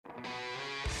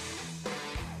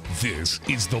This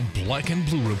is the Black and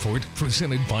Blue Report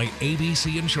presented by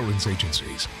ABC Insurance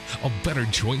Agencies, a better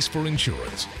choice for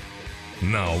insurance.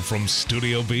 Now from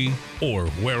Studio B, or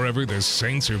wherever the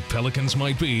Saints or Pelicans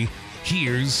might be,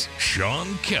 here's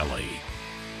Sean Kelly.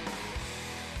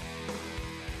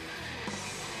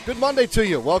 Good Monday to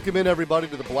you. Welcome in, everybody,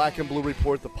 to the Black and Blue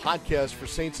Report, the podcast for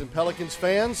Saints and Pelicans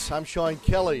fans. I'm Sean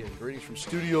Kelly, and greetings from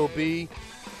Studio B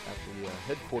at the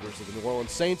headquarters of the New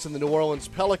Orleans Saints and the New Orleans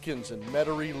Pelicans in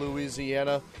Metairie,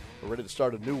 Louisiana. We're ready to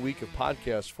start a new week of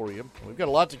podcasts for you. We've got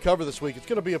a lot to cover this week. It's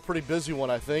going to be a pretty busy one,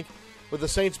 I think, with the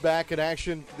Saints back in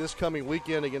action this coming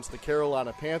weekend against the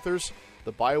Carolina Panthers.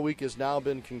 The bye week has now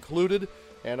been concluded,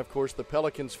 and, of course, the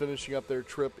Pelicans finishing up their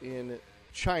trip in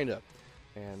China.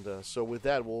 And so with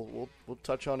that, we'll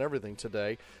touch on everything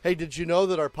today. Hey, did you know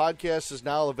that our podcast is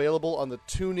now available on the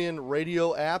TuneIn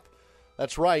Radio app?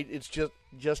 That's right. It's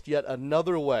just yet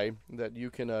another way that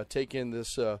you can take in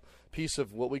this piece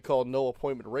of what we call no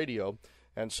appointment radio.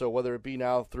 And so whether it be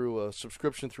now through a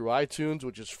subscription through iTunes,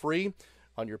 which is free,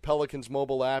 on your Pelicans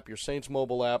mobile app, your Saints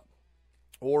mobile app,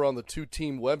 or on the two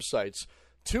team websites,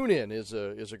 TuneIn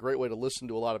is a great way to listen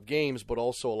to a lot of games, but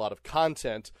also a lot of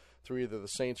content through either the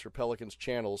Saints or Pelicans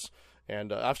channels.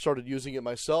 And I've started using it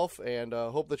myself, and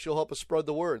hope that you'll help us spread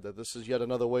the word that this is yet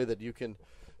another way that you can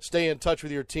stay in touch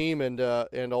with your team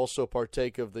and also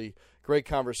partake of the great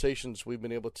conversations we've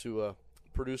been able to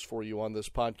produce for you on this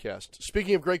podcast.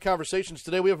 Speaking of great conversations,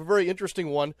 today we have a very interesting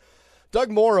one.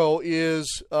 Doug Morrow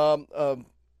is a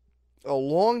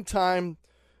long-time,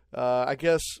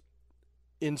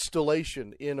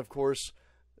 installation in, of course,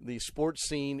 the sports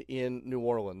scene in New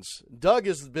Orleans. Doug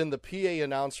has been the PA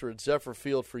announcer at Zephyr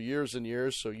Field for years and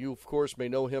years, so you, of course, may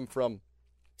know him from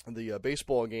the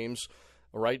baseball games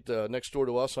right next door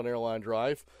to us on Airline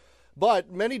Drive. But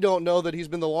many don't know that he's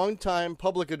been the longtime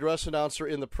public address announcer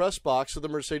in the press box of the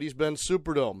Mercedes-Benz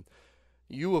Superdome.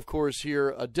 You, of course,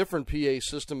 hear a different PA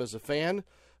system as a fan.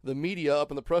 The media up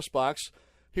in the press box.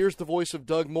 Here's the voice of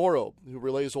Doug Morrow, who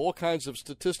relays all kinds of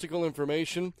statistical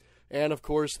information and, of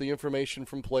course, the information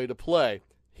from play to play.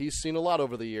 He's seen a lot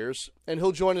over the years, and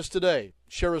he'll join us today,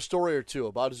 share a story or two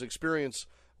about his experience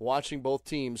watching both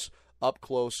teams up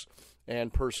close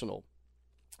and personal.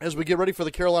 As we get ready for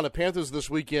the Carolina Panthers this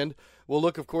weekend, we'll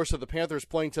look, of course, at the Panthers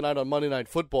playing tonight on Monday Night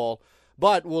Football,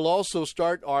 but we'll also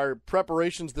start our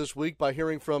preparations this week by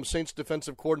hearing from Saints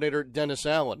defensive coordinator Dennis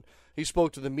Allen. He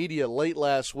spoke to the media late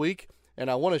last week, and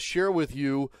I want to share with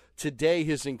you today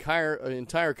his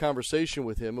entire conversation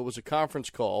with him. It was a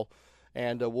conference call,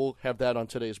 and we'll have that on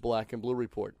today's Black and Blue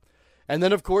Report. And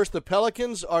then, of course, the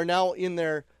Pelicans are now in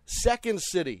their second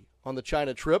city on the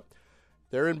China trip.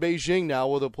 They're in Beijing now,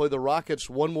 where they'll play the Rockets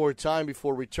one more time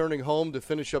before returning home to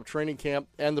finish up training camp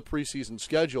and the preseason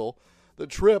schedule. The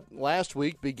trip last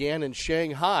week began in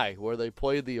Shanghai, where they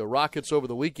played the Rockets over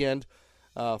the weekend,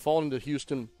 falling to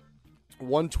Houston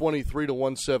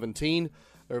 123-117.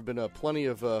 There have been plenty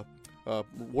of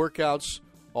workouts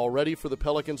already for the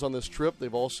Pelicans on this trip.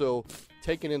 They've also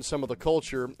taken in some of the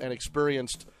culture and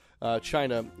experienced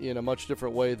China in a much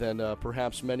different way than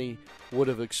perhaps many would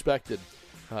have expected.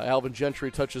 Alvin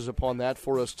Gentry touches upon that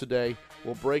for us today.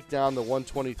 We'll break down the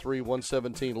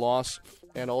 123-117 loss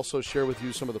and also share with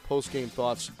you some of the post-game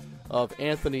thoughts of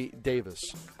Anthony Davis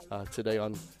today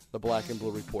on the Black and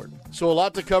Blue Report. So a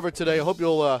lot to cover today. I hope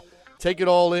you'll take it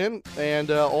all in and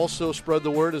also spread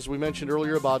the word, as we mentioned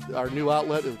earlier, about our new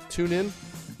outlet of TuneIn.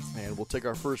 And we'll take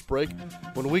our first break.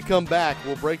 When we come back,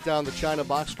 we'll break down the China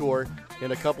box score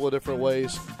in a couple of different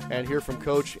ways and hear from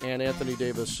Coach and Anthony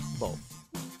Davis both.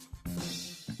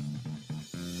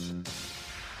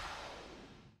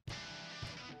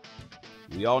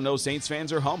 We all know Saints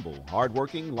fans are humble,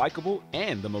 hardworking, likable,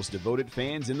 and the most devoted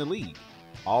fans in the league.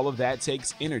 All of that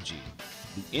takes energy.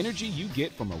 The energy you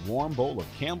get from a warm bowl of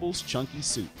Campbell's Chunky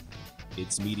Soup.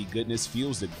 Its meaty goodness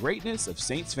fuels the greatness of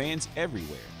Saints fans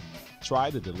everywhere. Try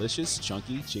the delicious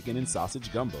Chunky Chicken and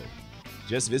Sausage Gumbo.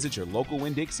 Just visit your local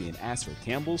Winn-Dixie and ask for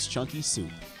Campbell's Chunky Soup.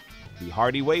 The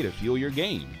hearty way to fuel your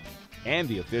game. And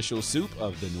the official soup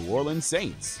of the New Orleans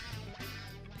Saints.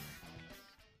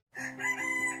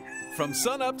 From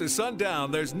sunup to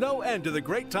sundown, there's no end to the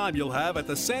great time you'll have at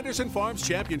the Sanderson Farms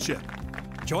Championship.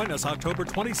 Join us October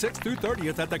 26th through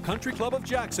 30th at the Country Club of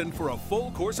Jackson for a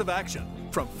full course of action.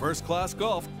 From first-class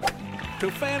golf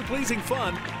to fan-pleasing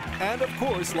fun, and of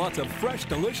course, lots of fresh,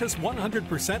 delicious,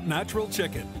 100% natural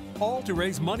chicken. All to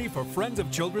raise money for Friends of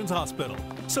Children's Hospital.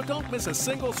 So don't miss a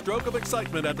single stroke of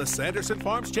excitement at the Sanderson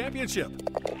Farms Championship.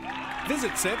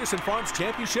 Visit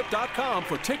SandersonFarmsChampionship.com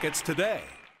for tickets today.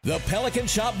 The Pelican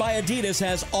Shop by Adidas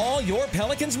has all your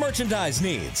Pelicans merchandise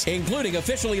needs, including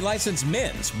officially licensed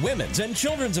men's, women's, and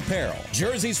children's apparel,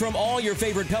 jerseys from all your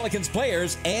favorite Pelicans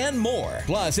players, and more.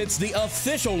 Plus, it's the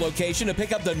official location to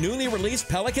pick up the newly released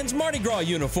Pelicans Mardi Gras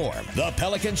uniform. The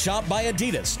Pelican Shop by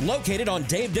Adidas, located on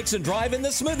Dave Dixon Drive in the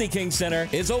Smoothie King Center,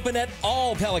 is open at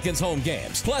all Pelicans home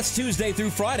games, plus Tuesday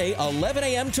through Friday, 11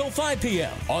 a.m. till 5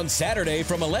 p.m., on Saturday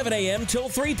from 11 a.m. till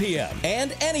 3 p.m.,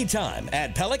 and anytime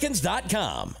at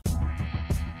pelicans.com.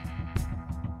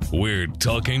 We're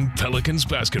talking Pelicans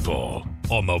basketball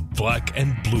on the Black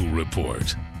and Blue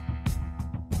Report.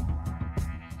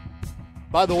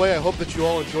 By the way, I hope that you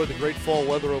all enjoyed the great fall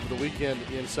weather over the weekend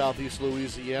in southeast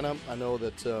Louisiana. I know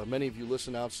that many of you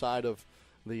listen outside of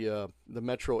the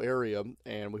metro area,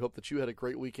 and we hope that you had a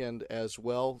great weekend as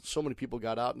well. So many people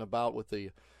got out and about with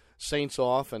the Saints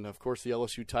off, and of course the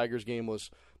LSU Tigers game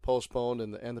was postponed,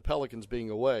 and the Pelicans being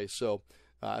away. So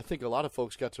I think a lot of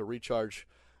folks got to recharge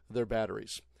their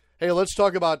batteries. Hey, let's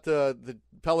talk about the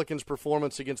Pelicans'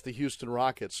 performance against the Houston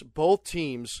Rockets. Both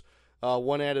teams,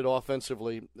 one added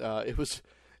offensively. It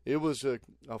was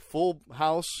a full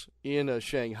house in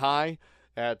Shanghai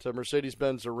at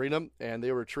Mercedes-Benz Arena, and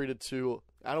they were treated to,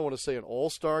 I don't want to say an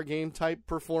all-star game type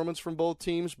performance from both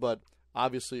teams, but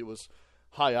obviously it was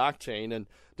high octane. And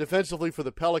defensively for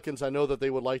the Pelicans, I know that they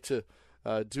would like to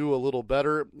do a little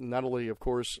better, not only, of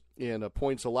course, in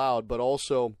points allowed, but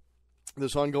also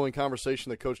this ongoing conversation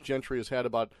that Coach Gentry has had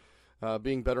about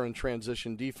being better in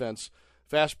transition defense.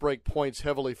 Fast break points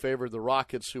heavily favored the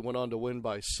Rockets, who went on to win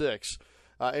by 6.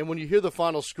 And when you hear the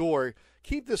final score,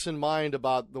 keep this in mind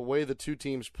about the way the two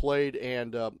teams played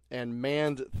and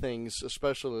manned things,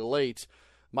 especially late.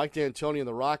 Mike D'Antoni and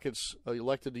the Rockets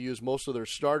elected to use most of their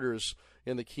starters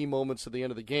in the key moments at the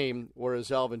end of the game,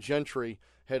 whereas Alvin Gentry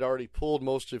had already pulled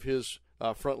most of his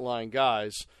frontline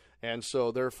guys. And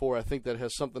so, therefore, I think that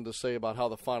has something to say about how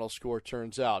the final score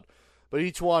turns out. But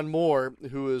E'Twaun Moore,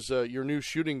 who is your new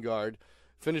shooting guard,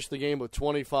 finished the game with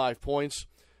 25 points.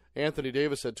 Anthony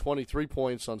Davis had 23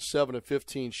 points on 7 of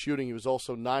 15 shooting. He was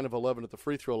also 9 of 11 at the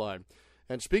free throw line.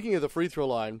 And speaking of the free throw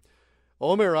line,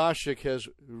 Omer Asik has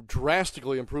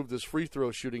drastically improved his free throw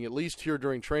shooting, at least here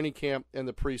during training camp and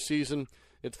the preseason.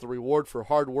 It's the reward for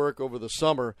hard work over the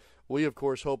summer. We, of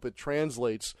course, hope it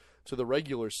translates to the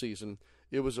regular season.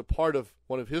 It was a part of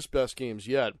one of his best games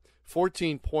yet.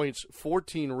 14 points,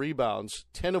 14 rebounds,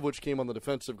 10 of which came on the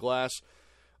defensive glass.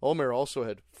 Omer also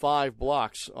had 5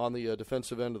 blocks on the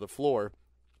defensive end of the floor.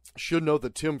 Should note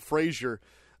that Tim Frazier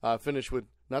finished with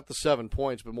not the 7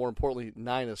 points, but more importantly,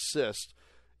 9 assists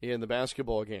in the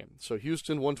basketball game. So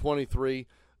Houston 123,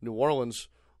 New Orleans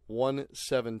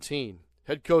 117.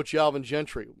 Head coach Alvin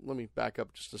Gentry. Let me back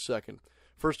up just a second.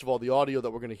 First of all, the audio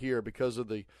that we're going to hear because of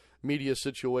the media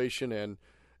situation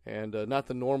and not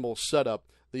the normal setup,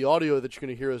 the audio that you're going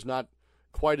to hear is not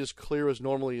quite as clear as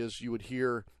normally as you would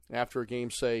hear after a game,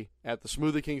 say, at the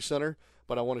Smoothie King Center,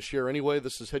 but I want to share anyway.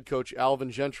 This is head coach Alvin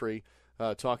Gentry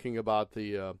talking about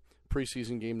the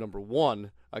preseason game number 1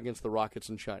 against the Rockets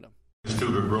in China.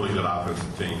 Two really good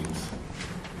offensive teams.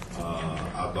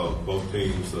 I thought both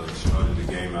teams started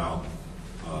the game out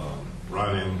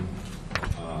running,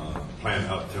 playing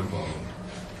up-tempo.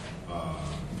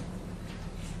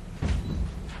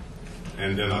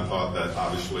 And then I thought that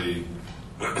obviously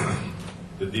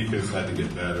the defense had to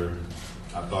get better.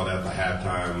 I thought at the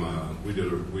halftime we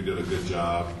did a good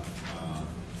job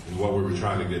in what we were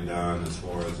trying to get done as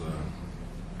far as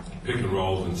pick and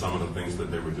rolls and some of the things that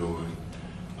they were doing.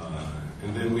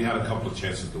 And then we had a couple of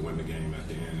chances to win the game at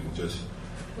the end, and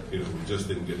we just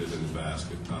didn't get it in the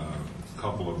basket. A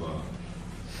couple of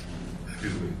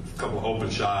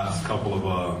open shots, a couple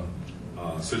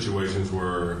of situations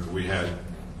where we had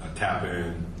a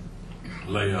tap-in,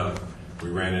 layup, we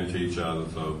ran into each other.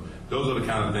 So those are the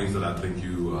kind of things that I think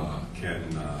you can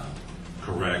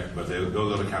correct, but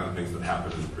those are the kind of things that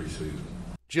happen in the preseason.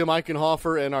 Jim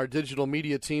Eichenhofer and our digital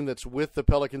media team that's with the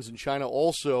Pelicans in China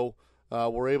also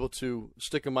were able to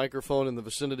stick a microphone in the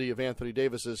vicinity of Anthony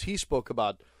Davis as he spoke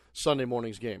about Sunday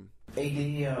morning's game. AD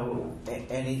and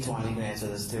E'Twaun, you can answer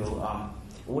this too.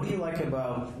 What do you like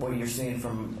about what you're seeing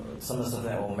from some of the stuff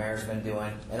that Omer's been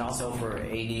doing? And also for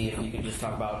AD, if you could just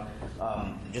talk about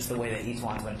just the way that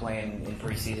E'Twaun's been playing in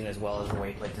preseason as well as the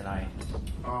way he played tonight.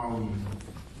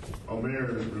 Omer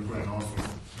has been playing awesome.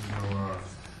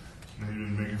 He's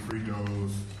been making free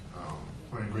throws,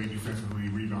 playing great defensively,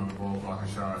 rebounding the ball,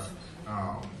 blocking shots,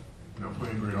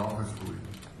 playing great offensively.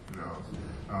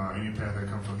 Any pass that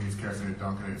comes from him, he's catching it,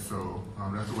 dunking it. So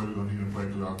that's the way we're going to need to play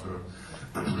throughout the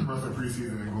rest of the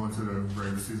preseason and going to the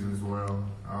regular season as well.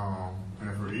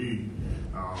 And for E,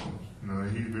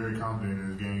 he's very confident in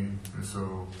his game. And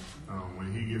so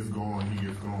when he gets going, he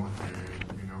gets going. And,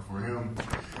 for him,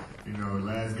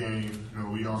 last game,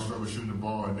 we all struggled shooting the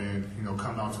ball and then,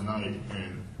 come out tonight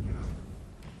and,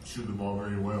 shoot the ball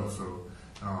very well. So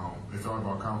it's all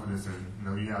about confidence,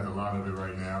 and, he has a lot of it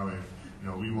right now. And,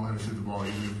 we want him to shoot the ball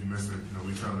even if he misses it.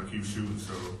 We tell him to keep shooting,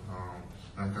 so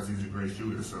because he's a great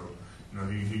shooter. So,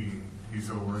 he's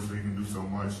so versatile, he can do so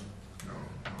much.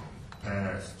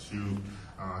 Pass, shoot.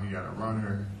 He got a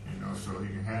runner, so he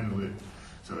can handle it.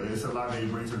 So it's a lot that he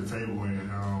brings to the table, and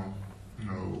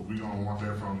we're gonna want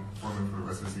that from him for the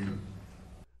rest of the season.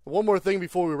 One more thing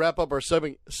before we wrap up our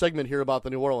segment here about the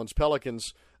New Orleans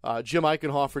Pelicans. Jim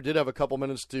Eichenhofer did have a couple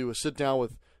minutes to sit down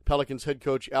with Pelicans head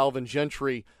coach Alvin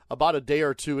Gentry about a day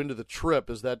or two into the trip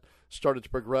as that started to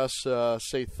progress,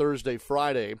 say, Thursday,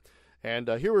 Friday. And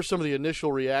here were some of the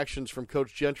initial reactions from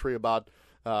Coach Gentry about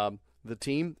the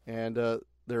team and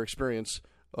their experience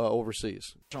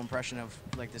overseas. Impression of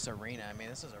this arena. I mean,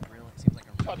 this is a real. It seems like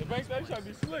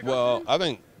a. Well, I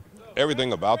think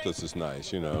everything about this is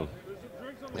nice,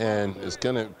 and it's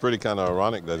pretty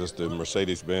ironic that it's the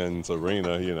Mercedes-Benz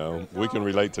arena. We can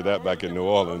relate to that back in New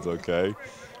Orleans, okay.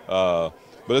 But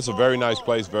it's a very nice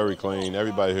place, very clean.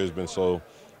 Everybody here has been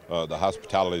the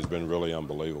hospitality has been really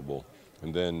unbelievable.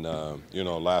 And then,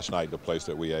 last night, the place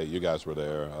that we ate, you guys were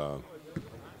there.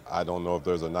 I don't know if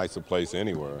there's a nicer place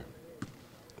anywhere.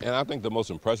 And I think the most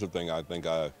impressive thing I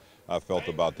felt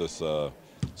about this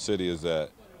city is that,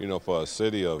 for a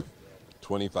city of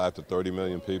 25 to 30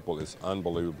 million people, it's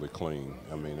unbelievably clean.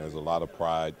 I mean, there's a lot of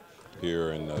pride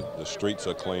here, and the streets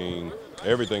are clean.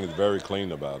 Everything is very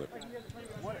clean about it.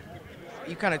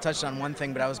 You kind of touched on one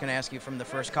thing, but I was going to ask you from the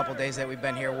first couple days that we've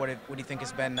been here, what do you think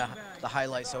has been the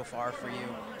highlight so far for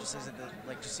you? Just is it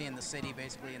just seeing the city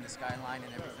basically and the skyline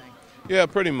and everything? Yeah,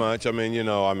 pretty much. I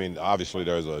mean, obviously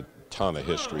there's a ton of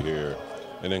history here,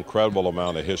 an incredible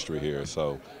amount of history here.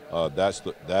 So that's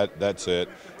it.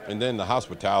 And then the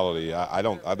hospitality,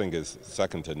 I think it's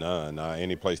second to none.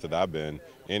 Any place that I've been,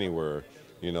 anywhere,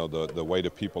 the way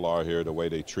the people are here, the way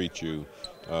they treat you.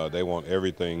 They want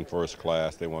everything first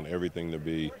class. They want everything to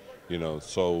be,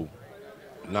 so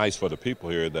nice for the people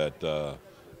here that,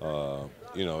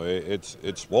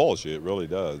 it spoils you. It really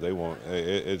does.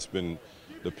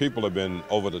 The people have been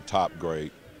over the top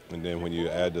great. And then when you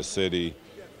add the city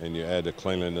and you add the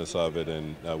cleanliness of it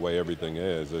and the way everything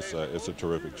is, it's a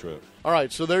terrific trip. All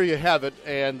right, so there you have it.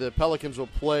 And the Pelicans will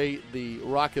play the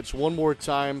Rockets one more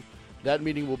time. That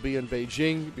meeting will be in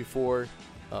Beijing before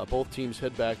both teams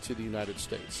head back to the United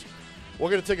States. We're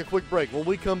going to take a quick break. When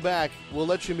we come back, we'll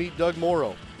let you meet Doug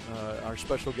Morrow, our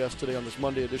special guest today on this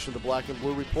Monday edition of the Black and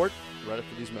Blue Report, right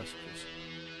after these messages.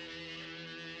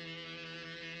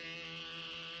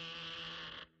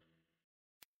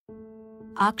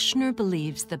 Ochsner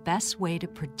believes the best way to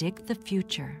predict the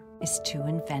future is to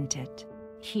invent it.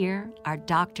 Here, our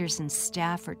doctors and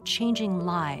staff are changing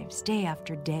lives day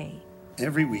after day.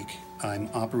 Every week, I'm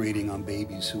operating on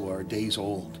babies who are days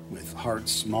old with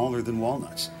hearts smaller than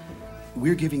walnuts.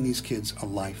 We're giving these kids a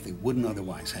life they wouldn't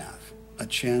otherwise have, a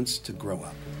chance to grow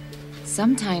up.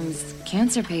 Sometimes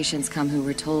cancer patients come who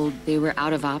were told they were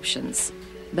out of options,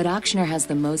 but Ochsner has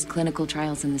the most clinical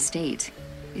trials in the state.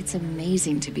 It's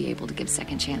amazing to be able to give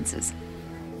second chances.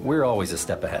 We're always a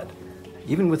step ahead,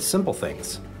 even with simple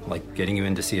things, like getting you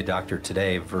in to see a doctor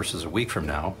today versus a week from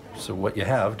now, so what you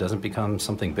have doesn't become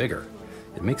something bigger.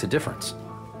 It makes a difference.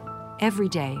 Every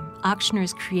day, Ochsner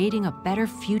is creating a better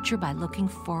future by looking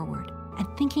forward and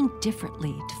thinking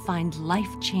differently to find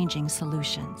life-changing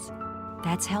solutions.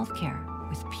 That's healthcare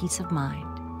with peace of mind.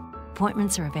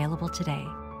 Appointments are available today.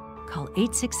 Call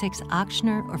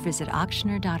 866-OCHSNER or visit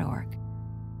ochsner.org.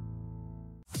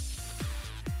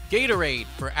 Gatorade.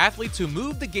 For athletes who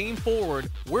move the game forward,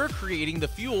 we're creating the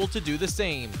fuel to do the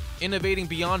same. Innovating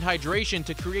beyond hydration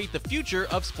to create the future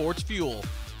of sports fuel.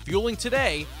 Fueling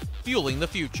today, fueling the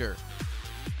future.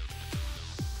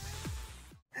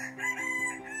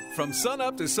 From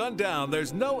sunup to sundown,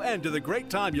 there's no end to the great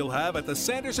time you'll have at the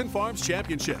Sanderson Farms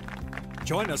Championship.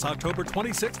 Join us October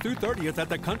 26th through 30th at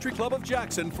the Country Club of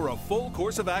Jackson for a full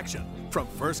course of action. From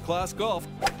first-class golf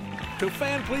to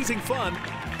fan-pleasing fun,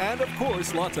 and of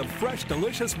course, lots of fresh,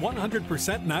 delicious,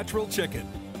 100% natural chicken.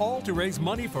 All to raise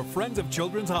money for Friends of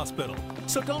Children's Hospital.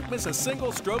 So don't miss a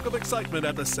single stroke of excitement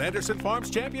at the Sanderson Farms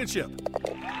Championship.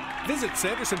 Visit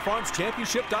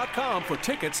SandersonFarmsChampionship.com for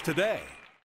tickets today.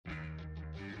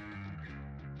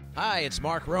 Hi, it's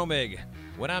Mark Romig.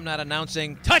 When I'm not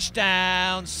announcing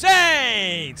Touchdown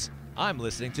Saints, I'm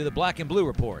listening to the Black and Blue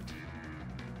Report.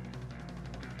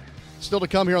 Still to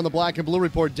come here on the Black and Blue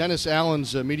Report, Dennis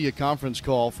Allen's media conference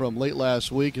call from late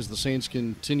last week as the Saints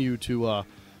continue to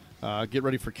get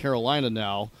ready for Carolina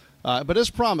now. But as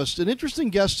promised, an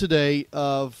interesting guest today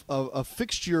of a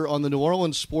fixture on the New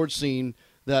Orleans sports scene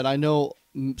that I know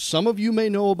some of you may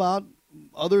know about,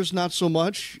 others not so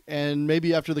much, and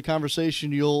maybe after the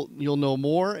conversation you'll know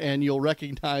more and you'll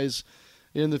recognize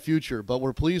in the future. But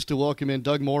we're pleased to welcome in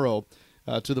Doug Morrow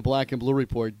to the Black and Blue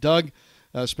Report. Doug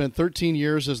spent 13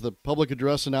 years as the public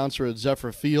address announcer at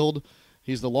Zephyr Field.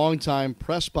 He's the longtime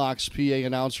press box PA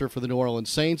announcer for the New Orleans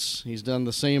Saints. He's done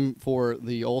the same for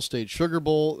the All-State Sugar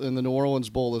Bowl and the New Orleans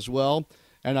Bowl as well.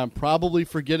 And I'm probably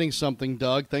forgetting something,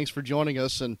 Doug. Thanks for joining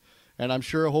us, and I'm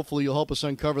sure hopefully you'll help us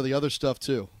uncover the other stuff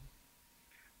too.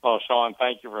 Oh, Sean,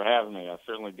 thank you for having me. I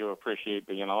certainly do appreciate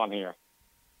being on here.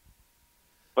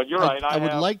 But you're right. I have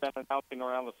been announcing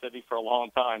around the city for a long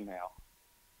time now.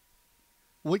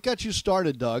 What got you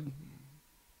started, Doug?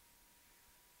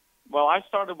 Well, I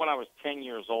started when I was 10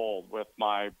 years old with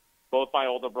both my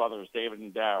older brothers, David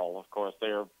and Darryl. Of course,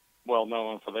 they're well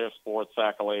known for their sports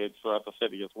accolades throughout the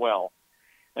city as well.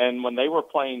 And when they were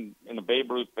playing in the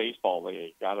Babe Ruth Baseball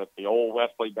League out at the old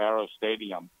Wesley Barrow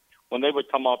Stadium, when they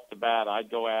would come up to bat, I'd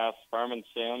go ask Furman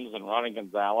Sims and Ronnie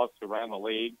Gonzalez, who ran the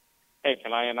league, hey,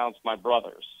 can I announce my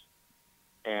brothers?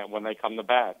 And when they come to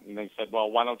bat, and they said, well,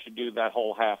 why don't you do that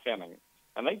whole half inning?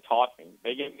 And they taught me.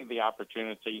 They gave me the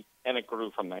opportunity, and it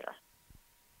grew from there.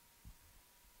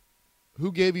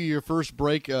 Who gave you your first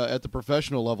break at the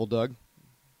professional level, Doug?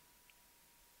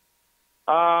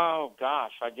 Oh,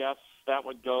 gosh, I guess that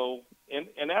would go, in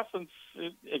essence,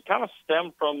 it kind of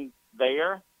stemmed from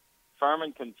there.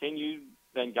 Furman continued,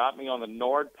 then got me on the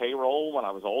Nord payroll when I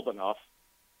was old enough,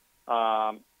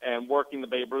 and working the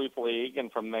Babe Ruth League,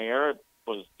 and from there it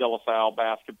was De La Salle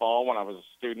basketball when I was a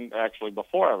student. Actually,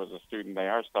 before I was a student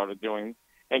there, I started doing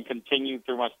and continued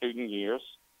through my student years.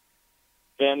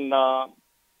 Then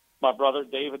my brother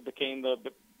David became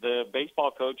the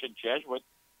baseball coach at Jesuit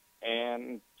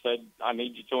and said, I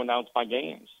need you to announce my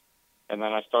games. And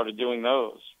then I started doing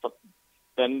those.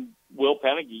 Then Will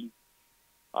Pennigy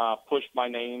pushed my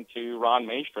name to Ron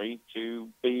Maestri to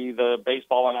be the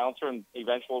baseball announcer and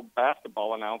eventual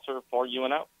basketball announcer for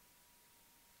UNO.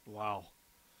 Wow.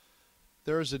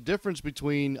 There is a difference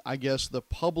between, I guess, the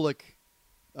public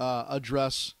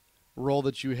address role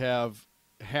that you have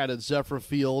had at Zephyr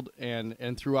Field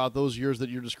and throughout those years that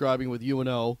you're describing with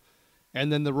UNO,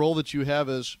 and then the role that you have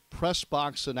as press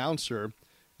box announcer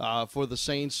for the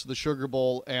Saints, the Sugar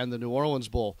Bowl, and the New Orleans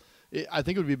Bowl. I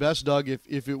think it would be best, Doug,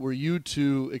 if it were you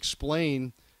to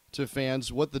explain to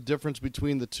fans what the difference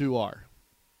between the two are.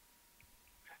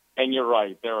 And you're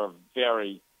right. There are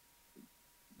very,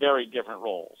 very different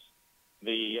roles.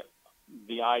 The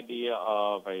idea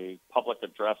of a public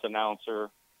address announcer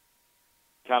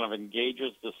kind of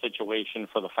engages the situation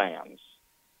for the fans.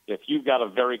 If you've got a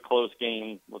very close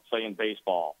game, let's say in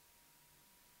baseball,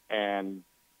 and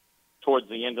towards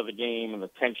the end of the game and the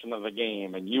tension of the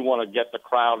game, and you want to get the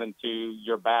crowd into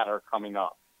your batter coming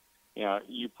up,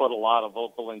 you put a lot of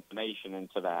vocal intonation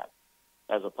into that,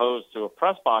 as opposed to a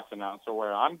press box announcer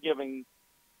where I'm giving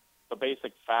the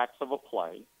basic facts of a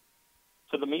play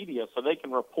to the media so they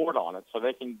can report on it, so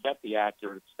they can get the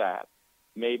accurate stat,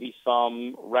 maybe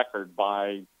some record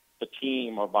by the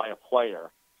team or by a player.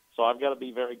 So I've got to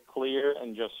be very clear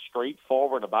and just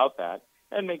straightforward about that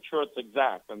and make sure it's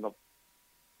exact. And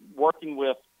working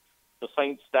with the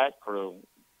Saints stat crew,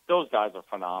 those guys are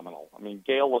phenomenal. I mean,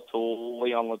 Gail Latoul,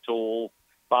 Leon Latoul,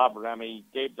 Bob Remy,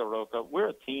 Gabe DeRoca, we're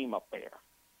a team up there.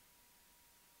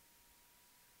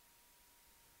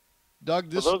 Doug,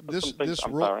 this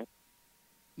role. Sorry.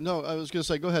 No, I was going to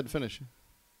say, go ahead and finish.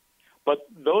 But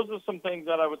those are some things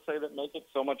that I would say that make it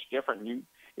so much different.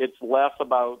 It's less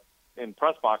about, in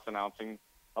press box announcing,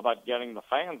 about getting the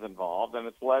fans involved, and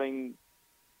it's letting,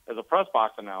 as a press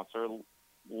box announcer,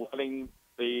 letting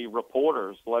the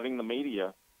reporters, letting the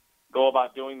media go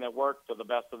about doing their work to the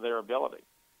best of their ability.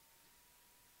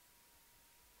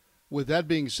 With that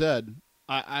being said,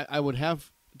 I would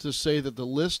have to say that the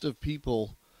list of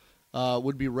people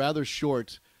would be rather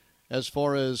short as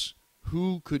far as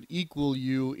who could equal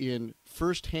you in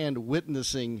firsthand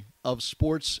witnessing of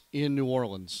sports in New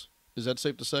Orleans. Is that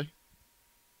safe to say?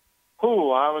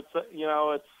 I would say,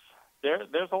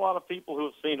 there's a lot of people who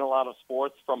have seen a lot of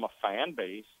sports from a fan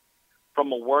base,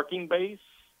 from a working base.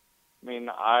 I mean,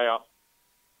 I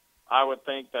would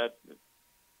think that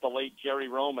the late Jerry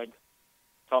Romig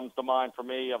comes to mind for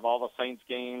me of all the Saints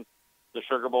games, the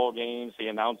Sugar Bowl games. He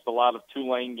announced a lot of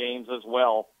Tulane games as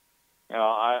well.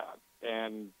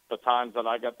 And the times that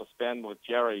I got to spend with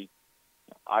Jerry,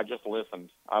 I just listened.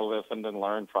 I listened and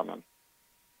learned from him.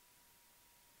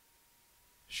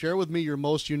 Share with me your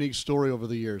most unique story over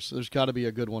the years. There's got to be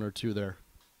a good one or two there.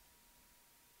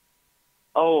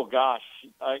 Oh, gosh.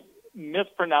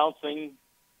 Mispronouncing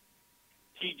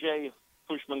TJ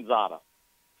Houshmandzadeh.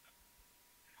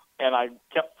 And I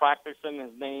kept practicing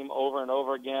his name over and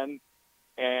over again.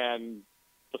 And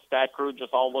the stat crew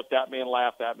just all looked at me and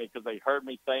laughed at me because they heard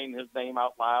me saying his name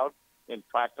out loud in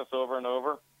practice over and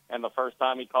over. And the first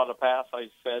time he caught a pass, I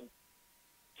said,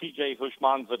 TJ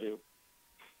Houshmandzadeh.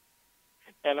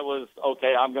 And it was,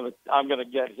 okay, I'm gonna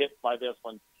get hit by this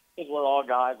one. Because we're all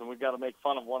guys, and we've got to make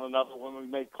fun of one another when we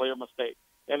make clear mistakes.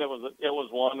 And it was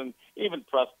one, and even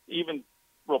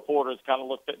reporters kind of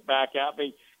looked back at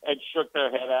me and shook their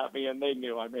head at me, and they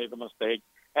knew I made the mistake,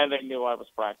 and they knew I was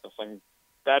practicing.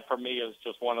 That for me is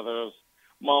just one of those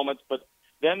moments. But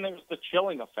then there's the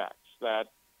chilling effects that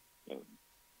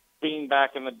being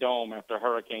back in the Dome after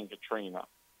Hurricane Katrina,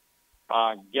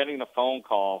 getting a phone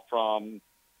call from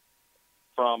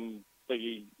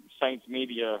the Saints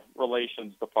media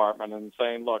relations department and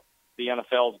saying, look, the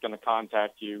NFL is going to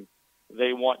contact you.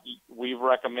 We've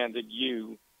recommended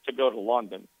you to go to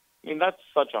London. I mean, that's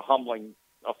such a humbling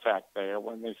effect there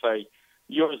when they say,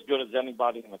 you're as good as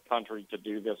anybody in the country to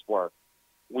do this work.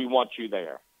 We want you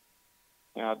there.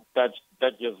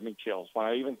 That gives me chills when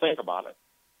I even think about it.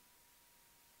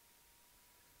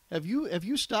 Have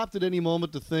you stopped at any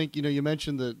moment to think, you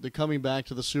mentioned the coming back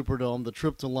to the Superdome, the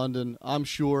trip to London, I'm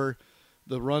sure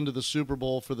the run to the Super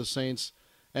Bowl for the Saints,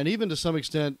 and even to some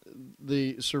extent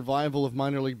the survival of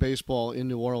minor league baseball in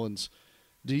New Orleans.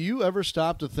 Do you ever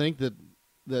stop to think that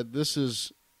this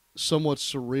is somewhat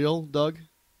surreal, Doug?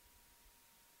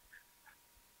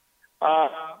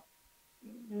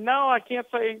 No, I can't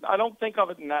say. I don't think of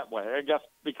it in that way. I guess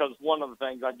because one of the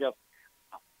things,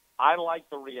 I like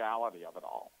the reality of it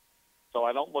all. So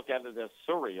I don't look at it as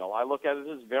surreal. I look at it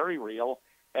as very real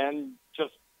and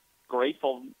just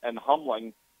grateful and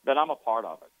humbling that I'm a part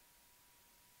of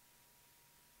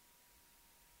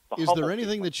it. Is there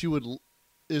anything that you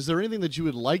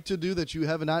would like to do that you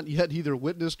have not yet either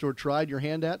witnessed or tried your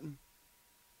hand at?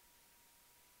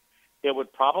 It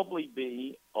would probably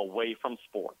be away from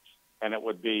sports, and it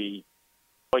would be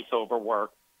voiceover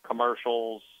work,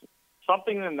 commercials,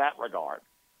 something in that regard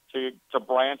to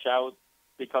branch out,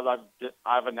 because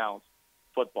I've announced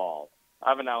football,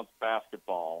 I've announced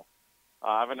basketball,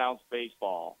 I've announced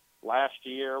baseball. Last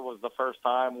year was the first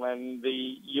time when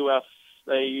the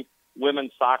USA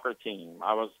women's soccer team,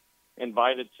 I was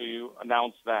invited to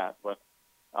announce that with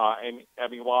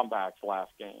Abby Wambach's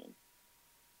last game.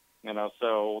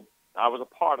 So I was a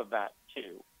part of that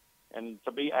too. And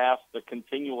to be asked to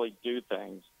continually do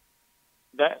things,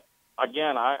 that,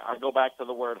 again, I go back to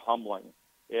the word humbling.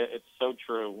 It's so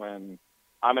true when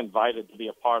I'm invited to be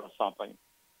a part of something.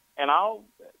 And I'll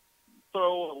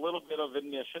throw a little bit of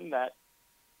admission that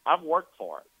I've worked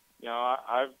for it.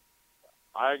 I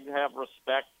have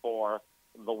respect for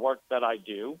the work that I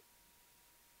do.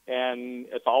 And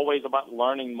it's always about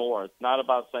learning more. It's not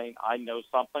about saying I know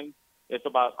something. It's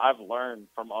about I've learned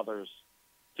from others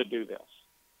to do this.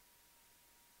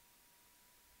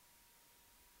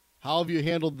 How have you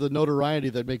handled the notoriety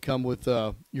that may come with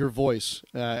your voice,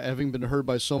 having been heard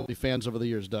by so many fans over the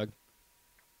years, Doug?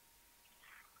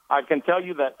 I can tell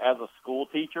you that as a school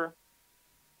teacher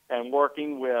and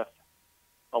working with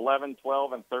 11,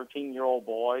 12, and 13-year-old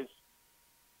boys,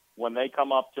 when they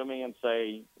come up to me and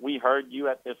say, we heard you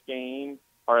at this game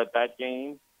or at that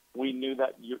game, we knew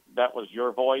that that was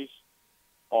your voice,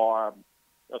 or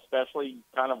especially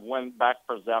kind of went back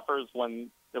for Zephyrs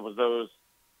when there was those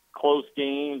close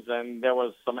games and there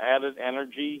was some added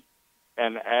energy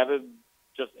and added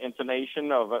just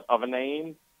intonation of a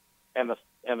name, and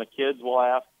the kids will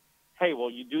ask, hey,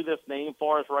 will you do this name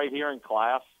for us right here in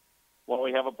class when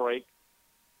we have a break?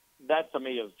 That to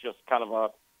me is just kind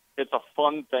of it's a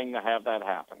fun thing to have that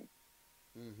happen.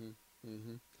 Mm-hmm.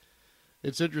 Mm-hmm.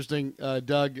 It's interesting,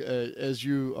 Doug, as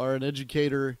you are an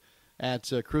educator at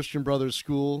Christian Brothers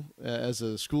School, as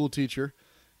a school teacher,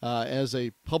 as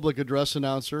a public address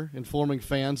announcer, informing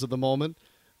fans of the moment,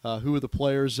 who the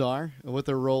players are and what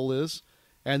their role is,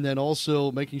 and then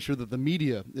also making sure that the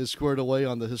media is squared away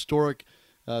on the historic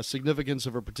significance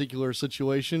of a particular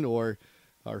situation or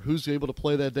who's able to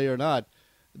play that day or not.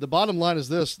 The bottom line is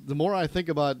this: the more I think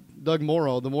about Doug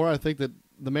Morrow, the more I think that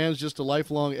the man's just a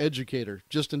lifelong educator,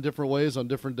 just in different ways on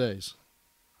different days.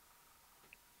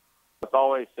 It's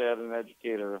always said an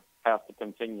educator has to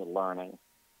continue learning.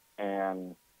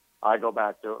 And I go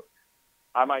back to,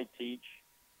 I might teach,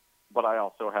 but I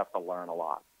also have to learn a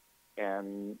lot.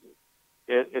 and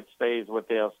it stays with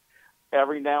this.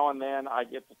 Every now and then I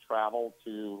get to travel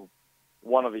to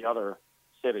one of the other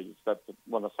cities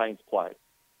when the Saints play.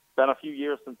 It's been a few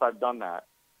years since I've done that,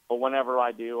 but whenever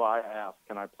I do, I ask,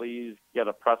 can I please get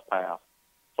a press pass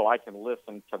so I can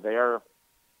listen to their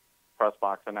press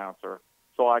box announcer,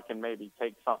 so I can maybe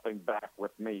take something back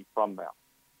with me from them.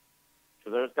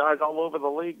 Because there's guys all over the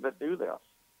league that do this,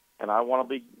 and I want to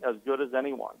be as good as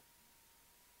anyone.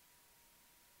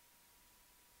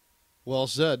 Well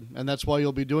said, and that's why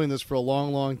you'll be doing this for a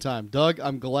long, long time. Doug,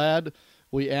 I'm glad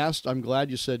we asked. I'm glad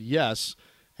you said yes,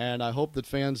 and I hope that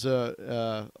fans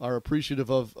are appreciative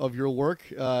of your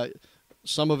work,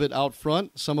 some of it out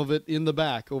front, some of it in the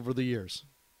back over the years.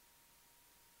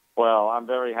 Well, I'm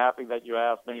very happy that you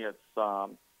asked me. It's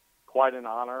quite an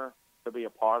honor to be a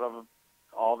part of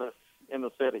all this in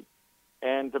the city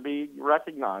and to be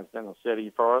recognized in the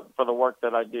city for the work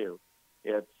that I do.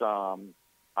 It's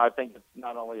I think it's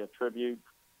not only a tribute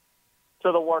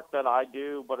to the work that I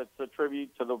do, but it's a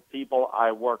tribute to the people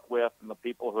I work with and the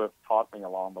people who have taught me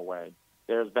along the way.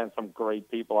 There's been some great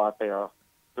people out there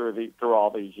through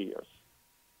all these years.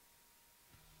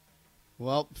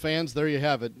 Well, fans, there you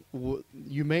have it.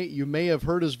 You may have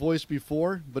heard his voice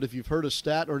before, but if you've heard a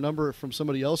stat or number from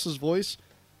somebody else's voice,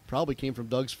 probably came from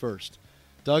Doug's first.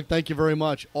 Doug, thank you very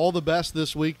much. All the best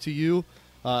this week to you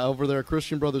over there at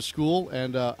Christian Brothers School,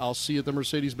 and I'll see you at the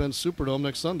Mercedes-Benz Superdome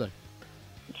next Sunday.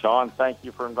 Sean, thank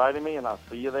you for inviting me, and I'll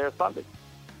see you there Sunday.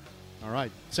 All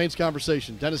right. Saints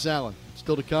Conversation. Dennis Allen,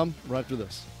 still to come right after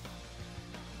this.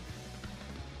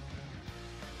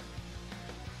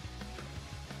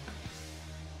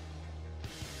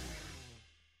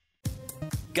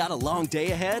 Got a long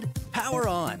day ahead? Power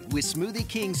on with Smoothie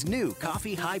King's new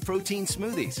Coffee High Protein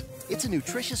Smoothies. It's a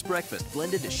nutritious breakfast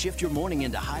blended to shift your morning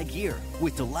into high gear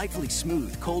with delightfully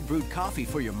smooth cold brewed coffee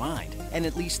for your mind and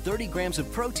at least 30 grams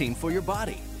of protein for your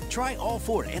body. Try all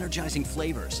 4 energizing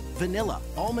flavors: vanilla,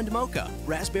 almond mocha,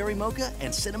 raspberry mocha,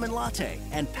 and cinnamon latte,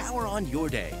 and power on your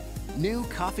day. New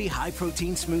Coffee High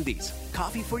Protein Smoothies.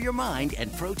 Coffee for your mind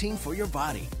and protein for your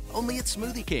body. Only at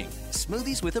Smoothie King.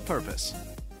 Smoothies with a purpose.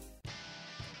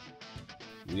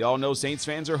 We all know Saints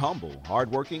fans are humble,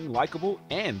 hardworking, likable,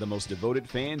 and the most devoted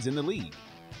fans in the league.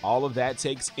 All of that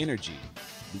takes energy.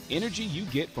 The energy you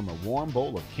get from a warm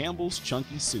bowl of Campbell's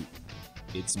Chunky Soup.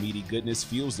 Its meaty goodness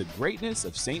fuels the greatness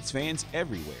of Saints fans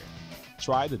everywhere.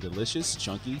 Try the delicious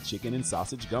Chunky Chicken and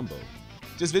Sausage Gumbo.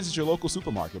 Just visit your local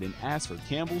supermarket and ask for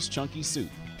Campbell's Chunky Soup,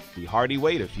 the hearty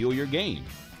way to fuel your game,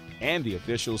 and the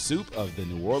official soup of the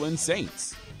New Orleans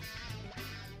Saints.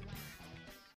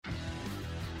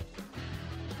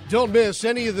 Don't miss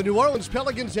any of the New Orleans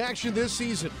Pelicans action this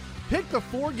season. Pick the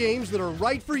 4 games that are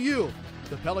right for you.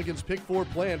 The Pelicans Pick 4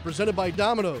 plan, presented by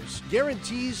Domino's,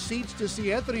 guarantees seats to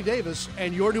see Anthony Davis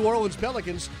and your New Orleans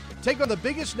Pelicans take on the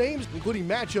biggest names, including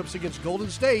matchups against Golden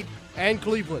State and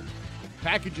Cleveland.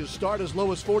 Packages start as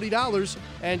low as $40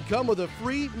 and come with a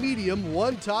free medium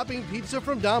 1-topping pizza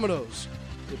from Domino's.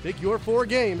 To pick your 4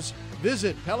 games,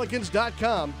 visit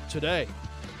Pelicans.com today.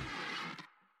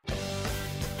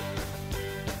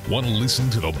 Want to listen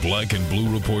to the Black and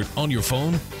Blue Report on your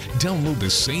phone? Download the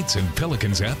Saints and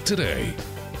Pelicans app today.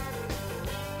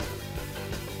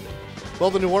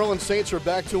 Well, the New Orleans Saints are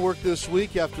back to work this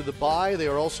week after the bye. They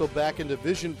are also back in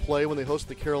division play when they host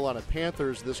the Carolina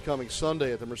Panthers this coming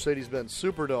Sunday at the Mercedes-Benz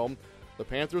Superdome. The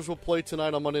Panthers will play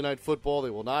tonight on Monday Night Football. They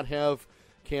will not have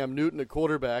Cam Newton at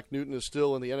quarterback. Newton is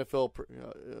still in the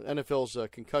NFL's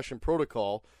concussion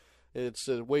protocol. It's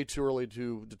way too early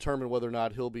to determine whether or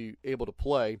not he'll be able to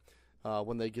play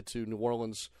when they get to New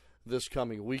Orleans this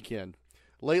coming weekend.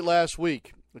 Late last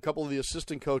week, a couple of the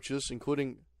assistant coaches,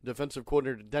 including defensive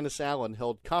coordinator Dennis Allen,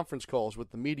 held conference calls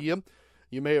with the media.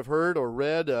 You may have heard or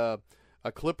read a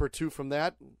clip or two from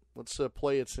that. Let's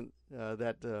play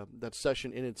that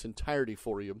session in its entirety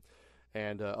for you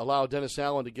and allow Dennis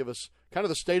Allen to give us kind of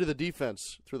the state of the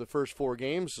defense through the first 4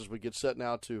 games as we get set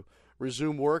now to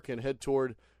resume work and head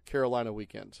toward Carolina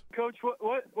weekend. Coach,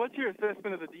 what's your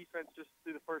assessment of the defense just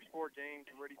through the first 4 games,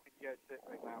 and where do you think you guys sit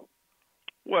right now?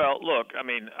 Well, look, I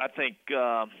mean, I think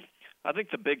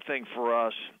the big thing for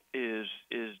us is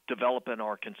developing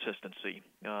our consistency.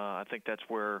 I think that's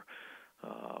where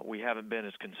we haven't been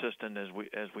as consistent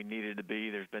as we needed to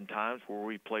be. There's been times where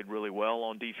we played really well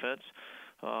on defense,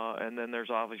 and then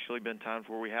there's obviously been times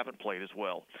where we haven't played as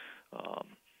well.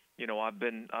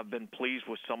 I've been pleased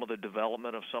with some of the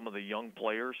development of some of the young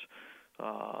players,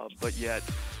 but yet,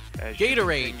 as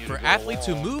Gatorade, for athletes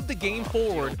who move the game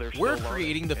forward, we're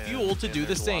creating the fuel to do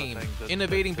the same,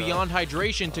 innovating beyond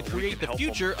hydration to create the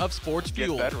future of sports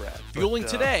fuel. Fueling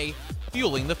today,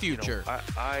 fueling the future.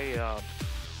 I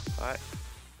I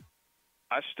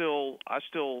still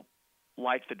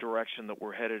like the direction that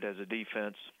we're headed as a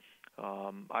defense.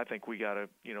 I think we got to,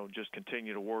 just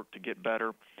continue to work to get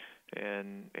better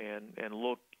and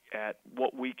look at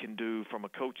what we can do from a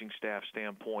coaching staff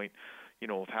standpoint,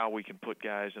 of how we can put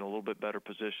guys in a little bit better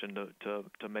position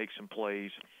to make some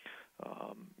plays,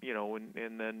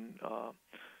 and then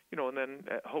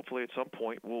hopefully at some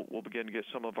point we'll begin to get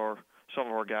some of our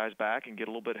guys back and get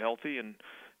a little bit healthy and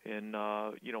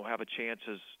have a chance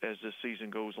as this season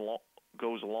goes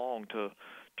along to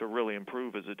really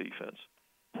improve as a defense.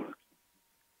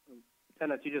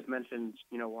 Dennis, you just mentioned,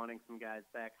 wanting some guys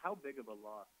back. How big of a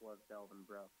loss was Delvin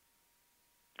Breaux?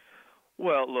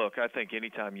 Well, look, I think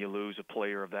anytime you lose a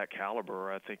player of that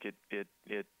caliber, I think it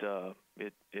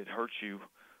hurts you,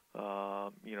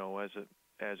 as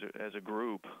a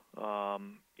group.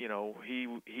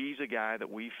 He's a guy that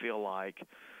we feel like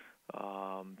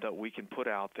that we can put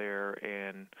out there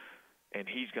and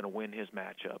he's going to win his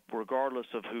matchup,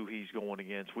 regardless of who he's going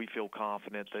against. We feel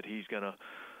confident that he's going to,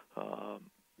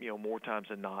 more times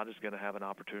than not, is going to have an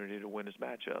opportunity to win his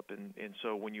matchup. And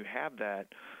so when you have that,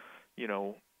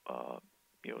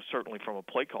 certainly from a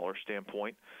play caller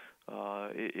standpoint,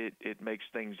 it makes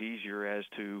things easier as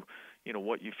to,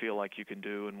 what you feel like you can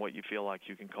do and what you feel like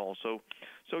you can call. So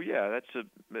yeah,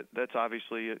 that's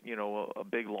obviously, a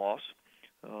big loss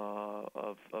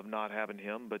of not having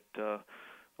him, but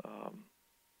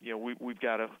we've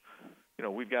got to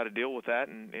deal with that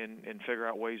and figure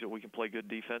out ways that we can play good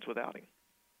defense without him.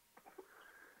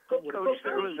 Would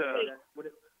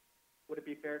it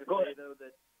be fair to say, though,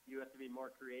 that you have to be more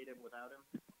creative without him?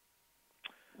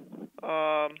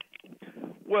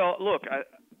 Well, look,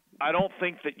 I don't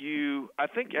think that I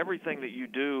think everything that you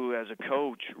do as a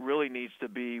coach really needs to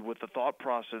be with the thought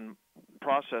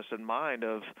process in mind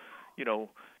of,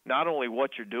 not only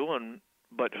what you're doing,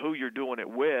 but who you're doing it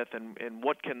with and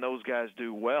what can those guys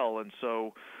do well. And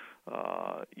so,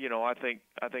 I think,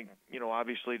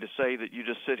 obviously to say that you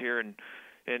just sit here and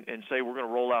say we're going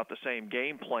to roll out the same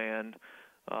game plan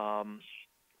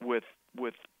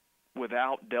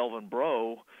without Delvin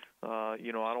Breaux, I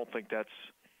don't think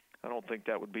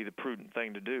that would be the prudent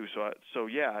thing to do. So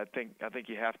yeah, I think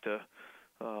you have to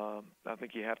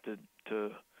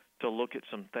to look at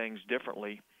some things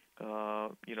differently,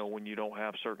 when you don't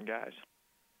have certain guys.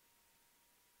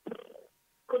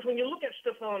 Because when you look at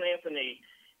Stephon Anthony,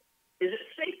 is it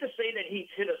safe to say that he's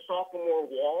hit a sophomore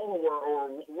wall,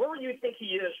 or where do you think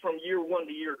he is from year one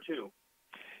to year two?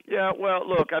 Yeah, well,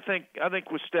 look, I think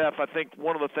with Steph, I think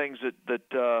one of the things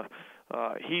that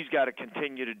he's got to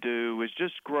continue to do is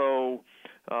just grow,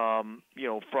 from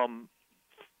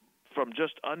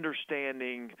just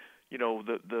understanding,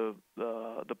 the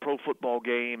pro football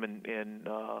game and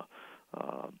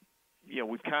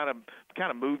we've kind of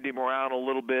moved him around a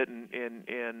little bit and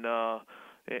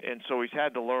so he's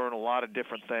had to learn a lot of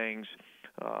different things.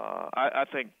 I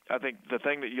think the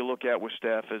thing that you look at with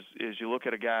Steph is you look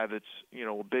at a guy that's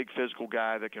a big physical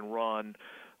guy that can run,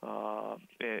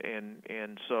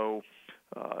 and so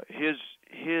his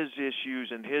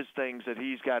issues and his things that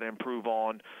he's got to improve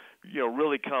on,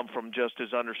 really come from just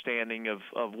his understanding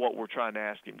of what we're trying to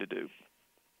ask him to do.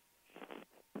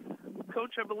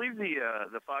 Coach, I believe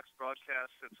the Fox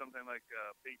broadcast said something like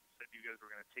Peyton said you guys were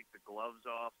going to take the gloves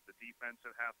off the defense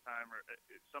at halftime, or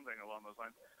something along those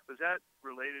lines. Was that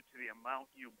related to the amount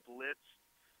you blitzed,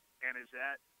 and is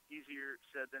that easier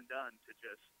said than done to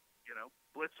just,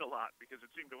 blitz a lot because it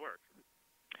seemed to work?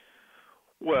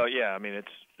 Well, yeah, I mean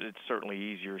it's certainly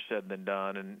easier said than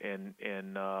done, and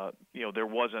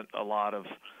there wasn't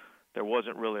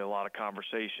really a lot of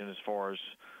conversation as far as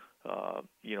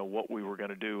what we were going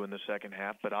to do in the second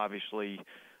half, but obviously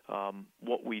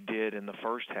what we did in the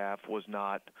first half was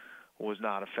not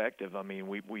effective. I mean,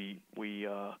 we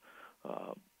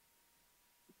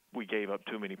gave up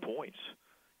too many points,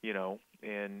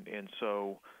 and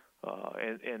so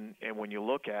and when you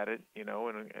look at it, and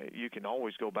you can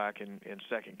always go back and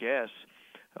second guess.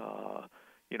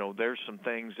 There's some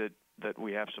things that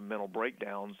we have some mental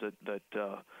breakdowns that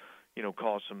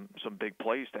cause some big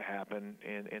plays to happen.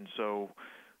 And so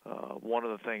one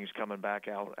of the things coming back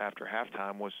out after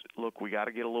halftime was, look, we got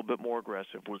to get a little bit more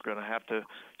aggressive. We're going to have to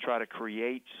try to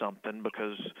create something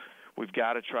because we've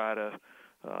got to try to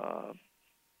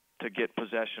get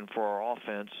possession for our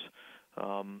offense,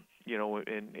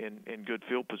 in good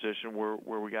field position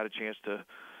where we got a chance to,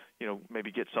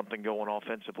 maybe get something going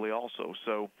offensively also.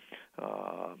 So,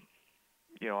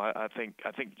 I think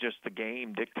just the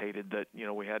game dictated that,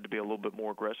 we had to be a little bit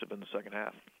more aggressive in the second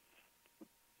half.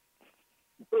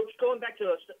 Coach, going back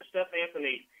to Steph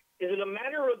Anthony, Is it a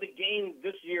matter of the game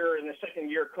this year and the second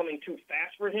year coming too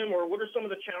fast for him, or what are some of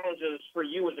the challenges for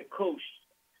you as a coach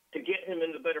to get him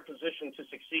in a better position to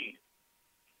succeed?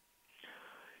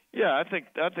 Yeah, I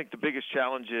think the biggest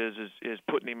challenge is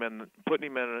putting him in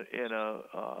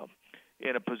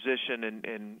a position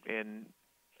and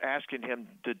asking him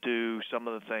to do some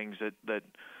of the things that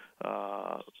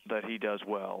he does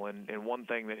well. And one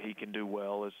thing that he can do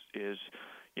well is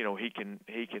he can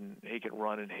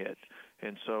run and hit.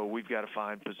 And so we've got to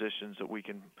find positions that we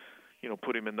can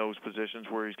put him in those positions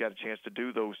where he's got a chance to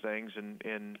do those things and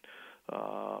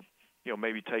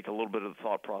maybe take a little bit of the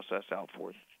thought process out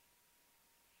for him.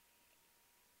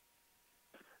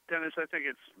 Dennis, I think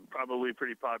it's probably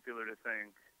pretty popular to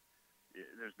think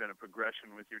there's been a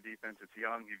progression with your defense. It's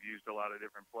young. You've used a lot of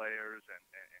different players, and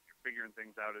you're figuring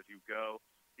things out as you go.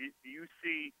 Do you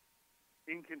see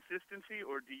inconsistency,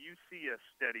 or do you see a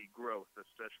steady growth,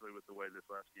 especially with the way this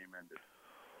last game ended?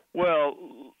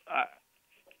 Well,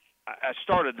 I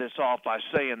started this off by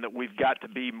saying that we've got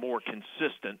to be more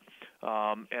consistent,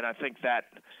 and I think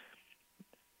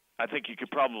you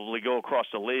could probably go across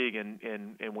the league, and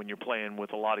when you're playing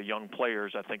with a lot of young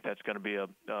players, I think that's going to be a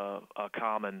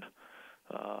common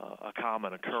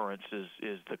occurrence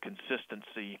is the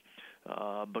consistency,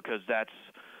 because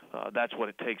that's what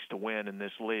it takes to win in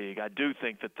this league. I do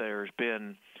think that there's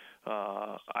been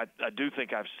I do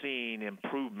think I've seen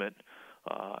improvement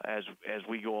as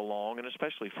we go along, and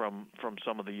especially from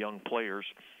some of the young players.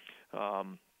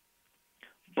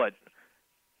 But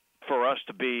for us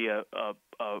to be a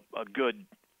good,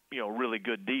 really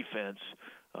good defense,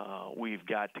 we've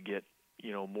got to get,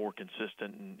 more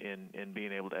consistent and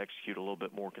being able to execute a little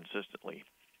bit more consistently.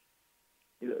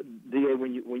 DA,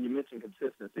 when you mention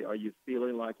consistency, are you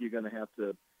feeling like you're going to have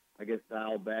to, I guess,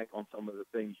 dial back on some of the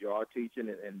things you are teaching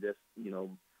and just,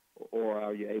 or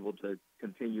are you able to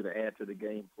continue to add to the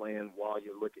game plan while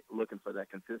you're looking for that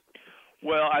consistency?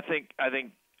 Well, I think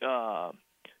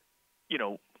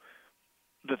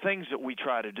the things that we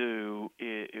try to do,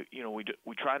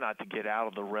 we try not to get out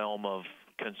of the realm of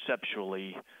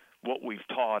conceptually what we've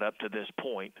taught up to this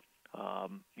point.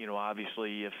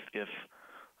 Obviously, if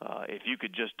you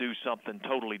could just do something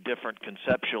totally different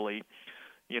conceptually,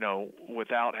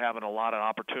 without having a lot of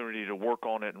opportunity to work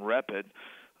on it and rep it,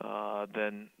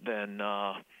 then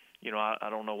I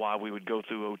don't know why we would go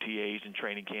through OTAs and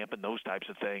training camp and those types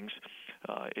of things.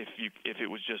 If it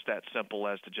was just that simple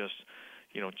as to just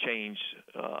change,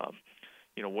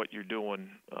 what you're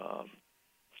doing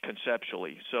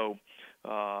conceptually. So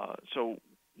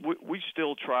we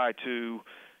still try to,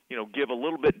 give a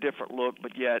little bit different look,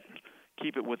 but yet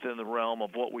keep it within the realm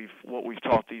of what we've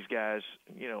taught these guys,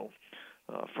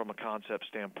 from a concept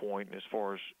standpoint as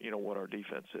far as, what our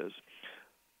defense is.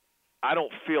 I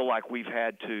don't feel like we've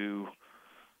had to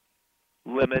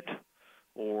limit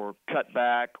or cut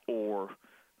back or,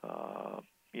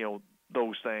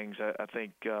 those things. I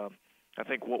think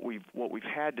what we've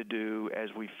had to do as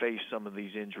we face some of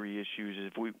these injury issues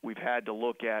is we've had to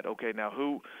look at, okay, now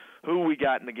who we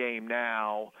got in the game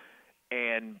now,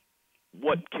 and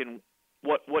what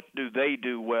do they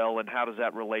do well, and how does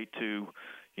that relate to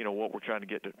what we're trying to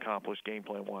get to accomplish game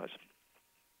plan wise.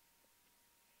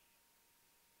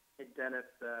 Hey Dennis,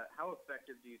 how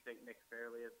effective do you think Nick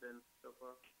Fairley has been so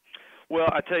far? Well,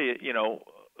 I tell you,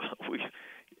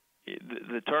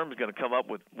 the term is going to come up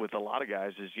with a lot of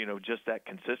guys is, just that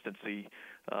consistency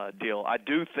deal. I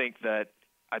do think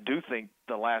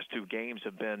the last two games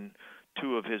have been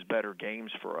two of his better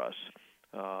games for us.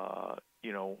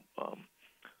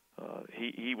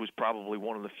 He was probably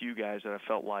one of the few guys that I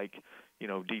felt like,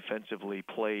 defensively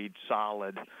played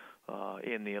solid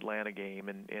in the Atlanta game,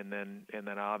 and then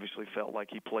I obviously felt like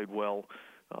he played well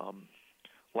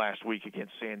last week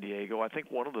against San Diego. I think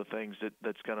one of the things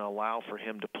that's going to allow for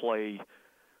him to play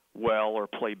well or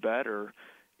play better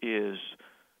is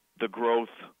the growth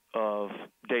of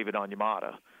David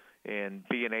Onyemata and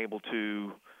being able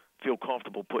to feel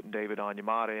comfortable putting David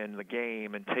Onyemata in the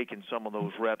game and taking some of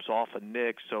those reps off of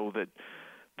Nick, so that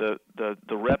the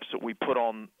reps that we put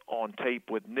on tape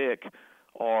with Nick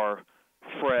are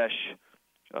fresh,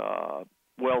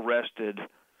 well-rested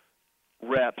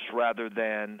reps rather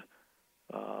than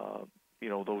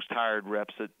those tired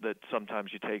reps that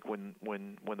sometimes you take when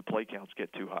the play counts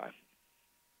get too high.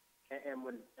 And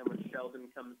when Sheldon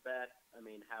comes back, I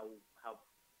mean, how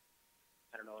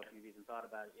I don't know if you've even thought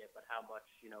about it yet, but how much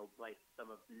might some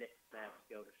of Nick's snaps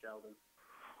go to Sheldon?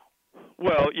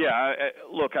 Well, yeah.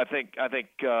 Look, I think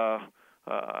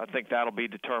that'll be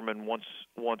determined once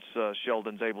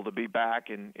Sheldon's able to be back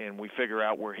and we figure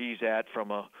out where he's at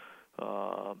from a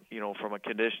from a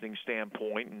conditioning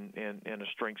standpoint and a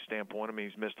strength standpoint. I mean,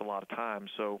 he's missed a lot of time,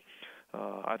 so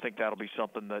I think that'll be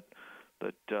something that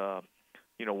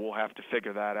we'll have to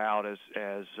figure that out as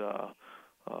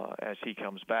he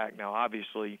comes back. Now,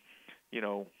 obviously,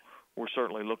 we're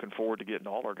certainly looking forward to getting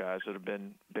all our guys that have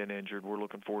been injured. We're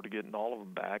looking forward to getting all of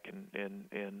them back and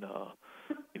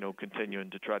continuing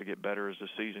to try to get better as the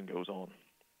season goes on.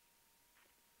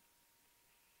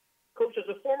 Coach, as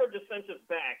a former defensive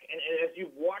back, and as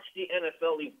you've watched the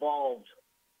NFL evolve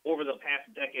over the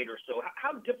past decade or so,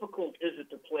 how difficult is it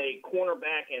to play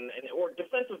cornerback or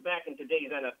defensive back in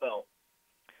today's NFL?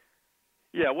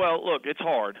 Yeah, well, look, it's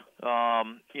hard.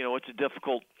 It's a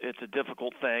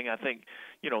difficult thing. I think,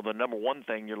 the number one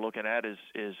thing you're looking at is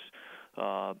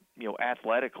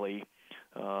athletically,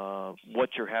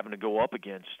 what you're having to go up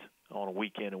against on a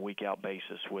week in and week out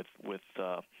basis with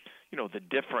the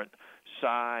different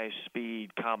size,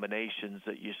 speed combinations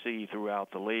that you see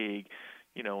throughout the league,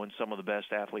 and some of the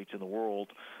best athletes in the world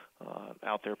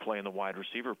out there playing the wide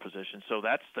receiver position. So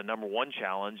that's the number one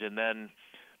challenge. And then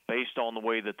based on the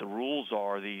way that the rules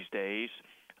are these days,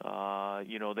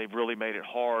 they've really made it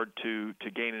hard to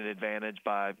gain an advantage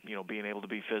by, being able to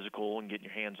be physical and getting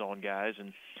your hands on guys.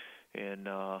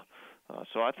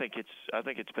 So I think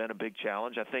it's been a big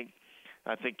challenge. I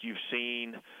think you've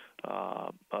seen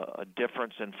a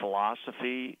difference in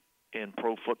philosophy in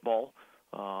pro football,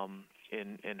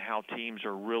 in how teams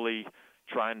are really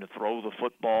trying to throw the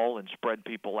football and spread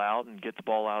people out and get the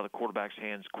ball out of the quarterback's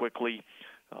hands quickly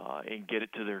and get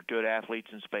it to their good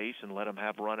athletes in space and let them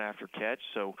have run after catch.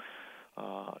 So,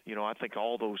 I think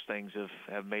all those things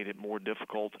have made it more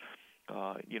difficult,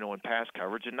 in pass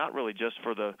coverage, and not really just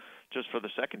for the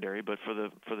secondary, but for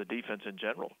the defense in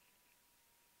general.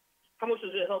 How much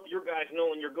does it help your guys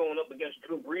knowing you're going up against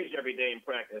Drew Brees every day in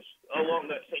practice along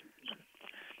that same?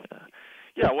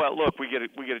 Yeah, well, look, we get a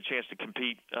chance to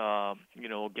compete,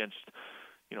 against,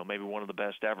 maybe one of the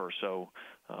best ever. So,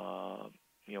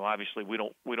 obviously we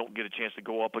don't get a chance to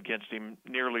go up against him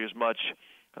nearly as much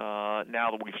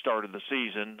now that we've started the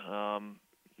season.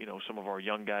 Some of our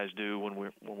young guys do when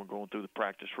we're going through the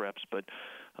practice reps, but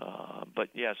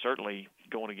yeah, certainly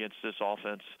going against this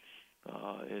offense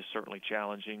is certainly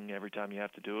challenging every time you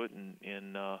have to do it,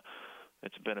 and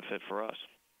it's a benefit for us.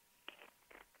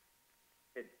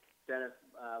 Dennis,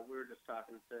 we were just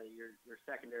talking to your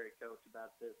secondary coach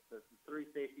about the three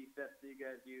safety sets that you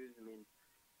guys use. I mean,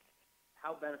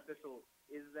 how beneficial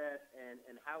is that,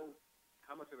 and how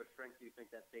much of a strength do you think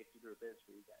that safety group is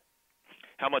for you guys?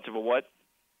 How much of a what?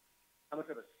 How much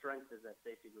of a strength is that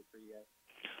safety group for you guys?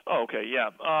 Oh, okay,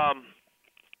 yeah.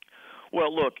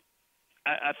 Well, look,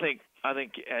 I think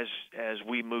as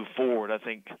we move forward, I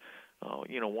think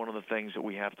one of the things that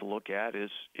we have to look at is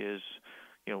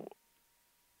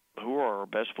who are our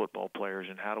best football players,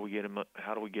 and how do we get them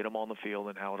on the field,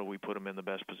 and how do we put them in the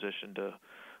best position to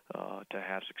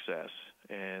have success.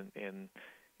 And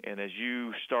as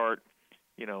you start,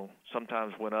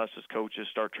 sometimes when us as coaches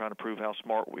start trying to prove how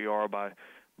smart we are by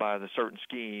the certain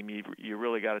scheme, you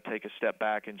really got to take a step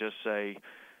back and just say,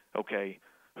 okay,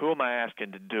 who am I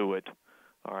asking to do it?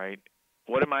 All right,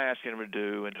 what am I asking them to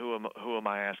do, and who am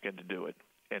I asking to do it,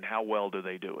 and how well do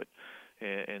they do it?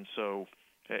 And so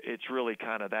it's really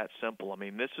kind of that simple. I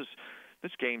mean, this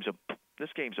game's a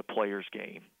player's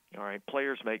game. All right,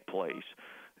 players make plays,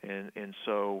 and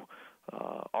so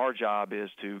our job is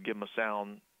to give them a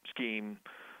sound scheme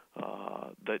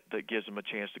that gives them a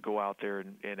chance to go out there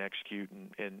and execute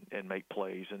and make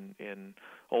plays, and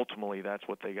ultimately that's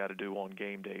what they got to do on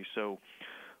game day. So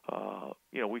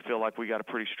we feel like we got a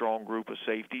pretty strong group of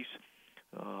safeties,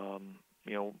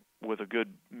 with a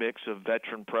good mix of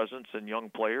veteran presence and young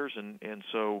players, and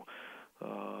so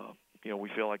we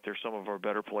feel like they're some of our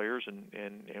better players,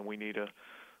 and we need to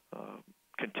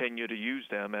continue to use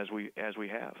them as we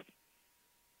have.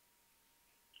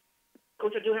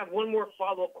 Coach, I do have one more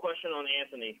follow-up question on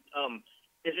Anthony.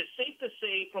 Is it safe to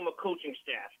say from a coaching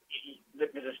staff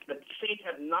that the Saints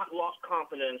have not lost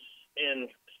confidence in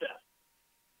Steph?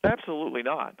 Absolutely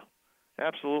not.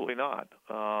 Absolutely not.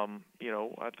 I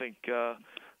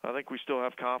think we still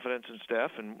have confidence in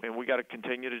Steph, and we got to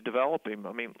continue to develop him.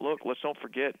 I mean, look, let's don't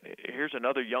forget, here's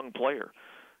another young player,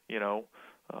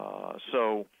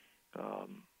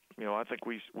 I think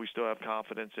we still have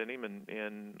confidence in him,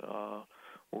 and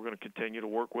we're going to continue to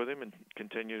work with him and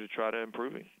continue to try to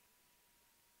improve him.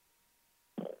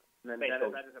 And then,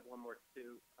 Dennis, I just have one more,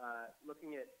 too.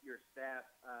 Looking at your staff,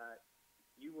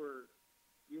 you were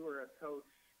a coach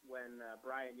when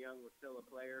Brian Young was still a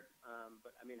player,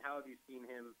 but, I mean, how have you seen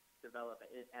him develop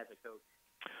as a coach?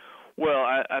 Well,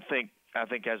 I think as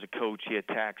a coach, he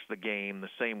attacks the game the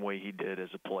same way he did as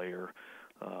a player.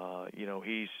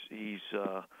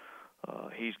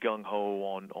 He's gung ho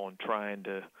on trying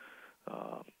to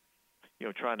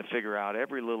trying to figure out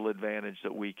every little advantage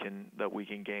that we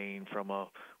can gain from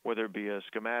whether it be a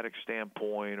schematic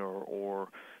standpoint or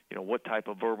what type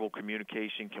of verbal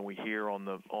communication can we hear on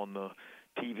the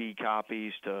TV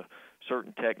copies to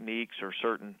certain techniques or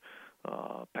certain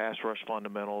pass rush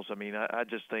fundamentals. I mean, I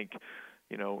just think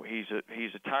he's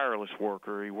a tireless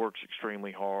worker. He works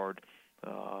extremely hard.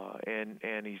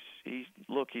 And he's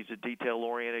a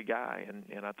detail-oriented guy,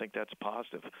 and I think that's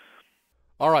positive.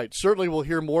 All right, certainly we'll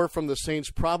hear more from the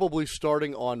Saints probably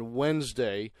starting on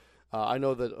Wednesday. I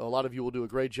know that a lot of you will do a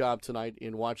great job tonight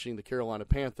in watching the Carolina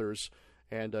Panthers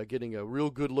and getting a real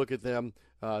good look at them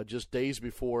just days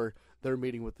before their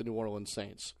meeting with the New Orleans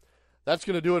Saints. That's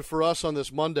going to do it for us on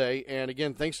this Monday. And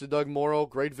again, thanks to Doug Morrow.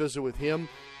 Great visit with him.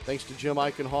 Thanks to Jim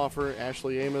Eichenhofer,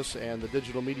 Ashley Amos, and the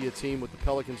digital media team with the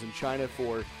Pelicans in China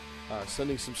for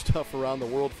sending some stuff around the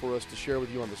world for us to share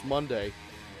with you on this Monday.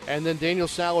 And then Daniel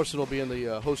Sallerson will be in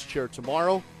the host chair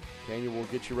tomorrow. Daniel will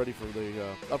get you ready for the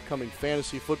upcoming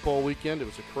fantasy football weekend. It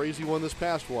was a crazy one this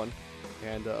past one.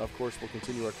 And, of course, we'll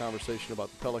continue our conversation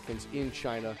about the Pelicans in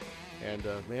China. And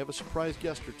may have a surprise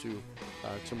guest or two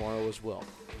tomorrow as well.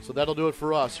 So that'll do it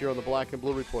for us here on the Black and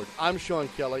Blue Report. I'm Sean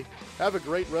Kelly. Have a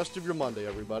great rest of your Monday,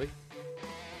 everybody.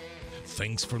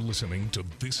 Thanks for listening to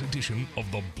this edition of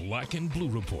the Black and Blue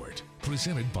Report,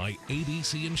 presented by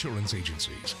ABC Insurance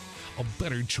Agencies. A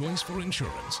better choice for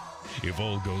insurance. If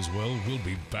all goes well, we'll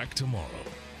be back tomorrow.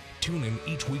 Tune in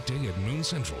each weekday at noon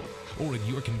Central or at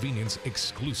your convenience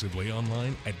exclusively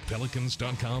online at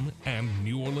Pelicans.com and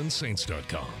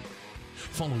NewOrleansSaints.com.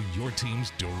 Follow your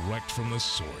teams direct from the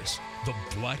source, the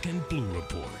Black and Blue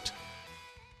Report.